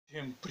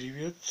Всем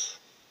привет!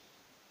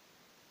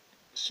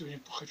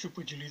 Сегодня хочу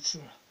поделиться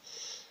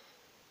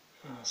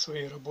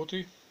своей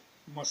работой.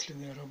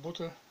 Масляная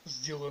работа,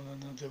 сделана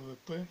на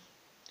ДВП.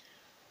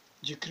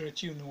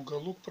 Декоративный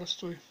уголок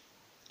простой,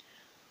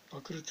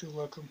 покрытый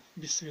лаком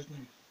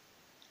бесцветным.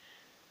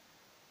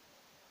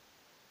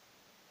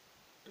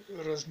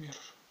 Размер: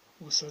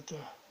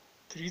 высота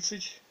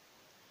 30,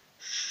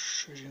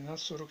 ширина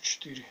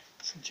 44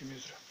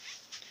 сантиметра.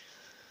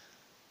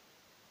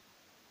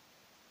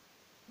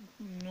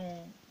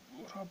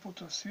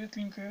 Работа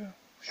светленькая.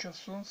 Сейчас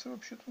солнце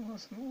вообще-то у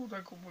нас,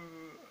 так как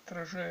бы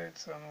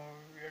отражается оно.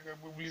 Я как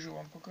бы ближе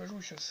вам покажу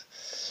сейчас.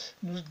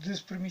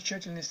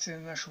 Достопримечательности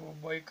нашего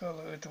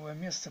Байкала, этого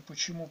места.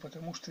 Почему?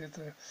 Потому что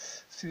это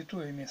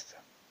святое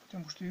место.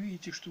 Потому что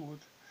видите, что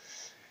вот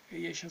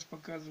я сейчас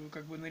показываю,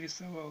 как бы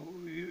нарисовал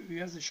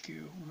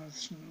вязочки. У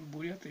нас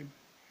буряты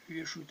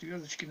вешают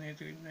вязочки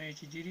на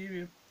эти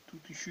деревья.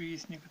 Тут еще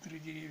есть некоторые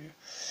деревья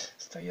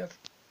стоят.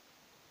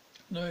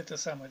 Но это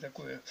самый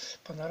такой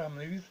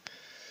панорамный вид.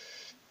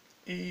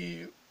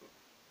 И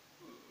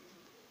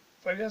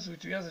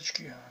повязывают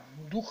вязочки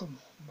духам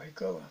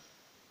Байкала.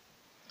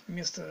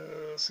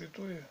 Место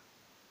святое.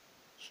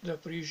 Сюда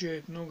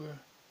приезжает много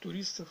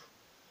туристов,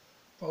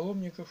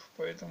 паломников,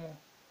 поэтому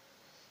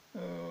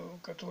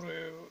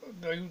которые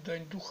дают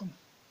дань духам.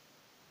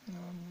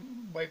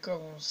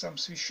 Байкал, он сам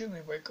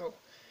священный Байкал.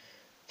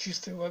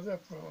 Чистая вода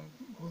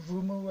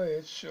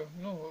вымывает все.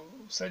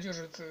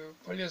 Содержит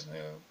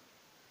полезные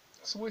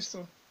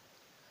свойства.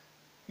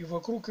 И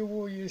вокруг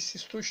его есть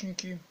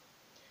источники,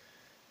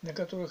 на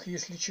которых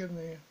есть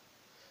лечебные.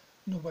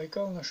 Но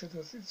Байкал наш —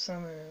 это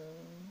самая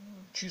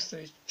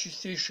чистая,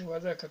 чистейшая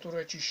вода,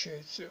 которая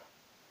очищает все.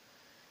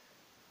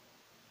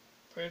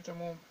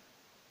 Поэтому,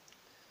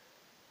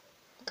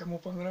 кому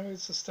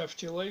понравится,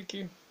 ставьте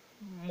лайки.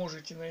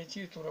 Можете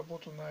найти эту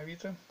работу на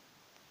Авито.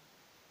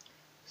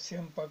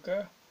 Всем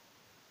пока.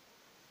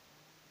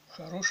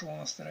 Хорошего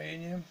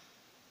настроения.